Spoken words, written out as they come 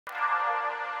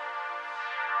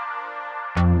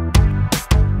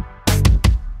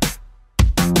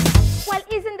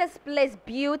place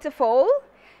beautiful?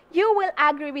 You will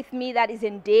agree with me that is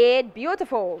indeed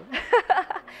beautiful.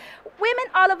 Women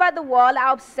all over the world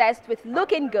are obsessed with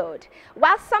looking good.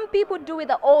 While some people do it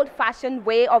the old-fashioned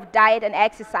way of diet and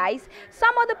exercise,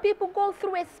 some other people go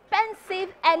through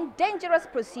expensive and dangerous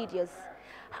procedures.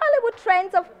 Hollywood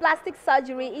trends of plastic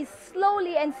surgery is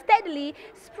slowly and steadily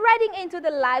spreading into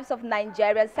the lives of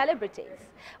Nigerian celebrities.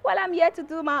 Well, I'm here to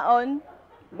do my own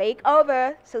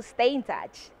makeover, so stay in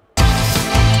touch.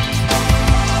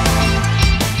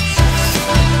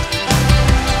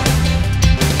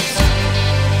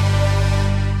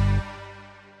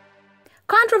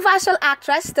 Controversial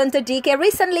actress Tonto Dike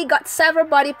recently got several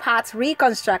body parts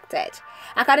reconstructed.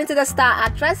 According to the star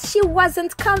actress, she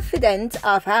wasn't confident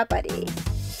of her body.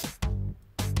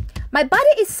 "My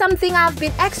body is something I've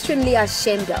been extremely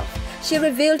ashamed of," she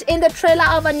revealed in the trailer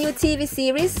of a new TV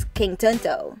series, King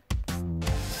Tonto.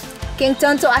 King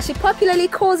Tonto, as she popularly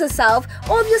calls herself,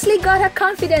 obviously got her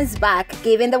confidence back,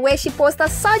 given the way she posted her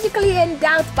surgically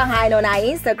endowed behind on her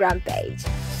Instagram page.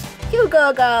 You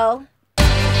go, girl.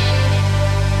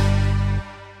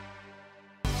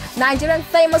 Nigerian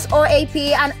famous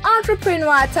OAP and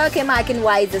entrepreneur Toke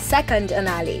Makinwa is the second on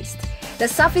our list. The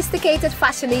sophisticated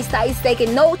fashionista is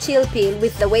taking no chill pill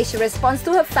with the way she responds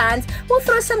to her fans who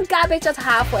throw some garbage at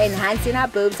her for enhancing her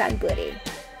boobs and booty.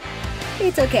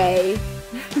 It's okay.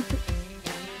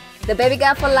 The baby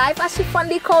girl for life, as she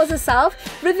fondly calls herself,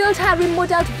 revealed her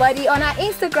remodeled body on her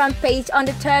Instagram page on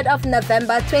the 3rd of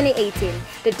November 2018,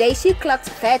 the day she clocked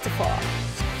 34.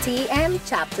 TM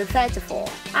Chapter 34.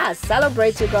 I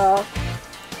celebrate you, girl.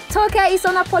 Toke is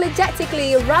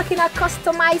unapologetically rocking a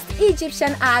customized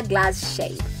Egyptian hourglass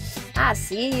shape. I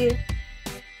see you.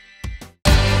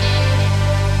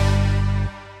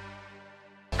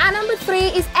 And number 3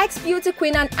 is ex-beauty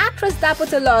queen and actress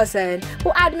Dapoto Lawson,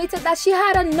 who admitted that she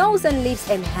had her nose and lips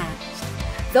enhanced.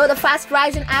 Though the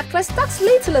fast-rising actress talks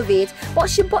little of it, but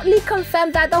she boldly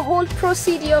confirmed that the whole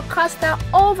procedure cost her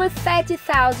over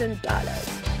 $30,000.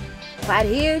 Quite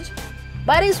huge,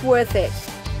 but it's worth it.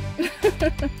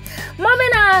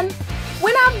 Moving on,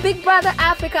 winner Big Brother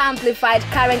Africa Amplified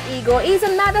Karen Ego is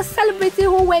another celebrity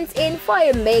who went in for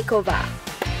a makeover.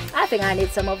 I think I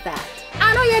need some of that.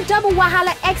 I know your double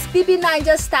Wahala ex-BB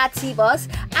Niger star T-Boss,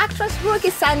 actress Roki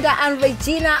Sanda and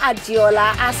Regina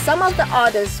Adiola are some of the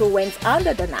others who went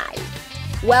under the knife.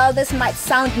 Well, this might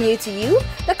sound new to you.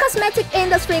 The cosmetic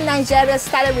industry in Nigeria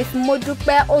started with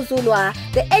Modupe Ozulwa,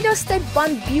 the Edo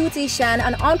State-born beautician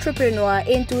and entrepreneur,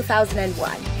 in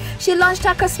 2001. She launched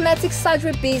her cosmetic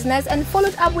surgery business and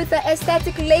followed up with the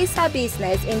aesthetic laser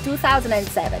business in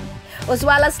 2007.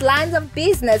 Ozwala's lines of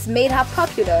business made her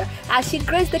popular as she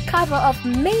graced the cover of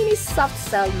many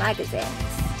soft-sell magazines.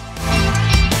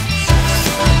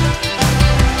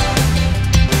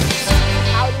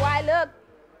 How do I look?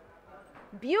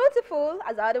 Beautiful,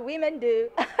 as other women do.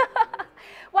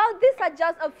 Well, these are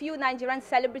just a few Nigerian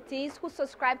celebrities who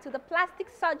subscribe to the plastic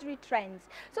surgery trends.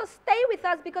 So stay with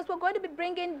us because we're going to be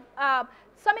bringing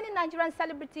so many Nigerian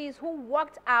celebrities who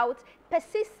worked out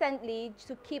persistently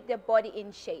to keep their body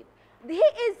in shape. He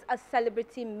is a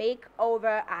celebrity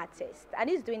makeover artist and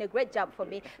he's doing a great job for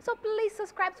me. So please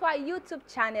subscribe to our YouTube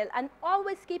channel and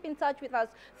always keep in touch with us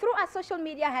through our social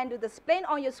media handle displaying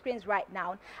on your screens right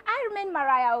now. I remain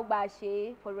Mariah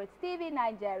Ogbashi for Roots TV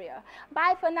Nigeria.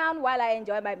 Bye for now while I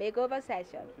enjoy my makeover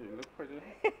session. You look pretty.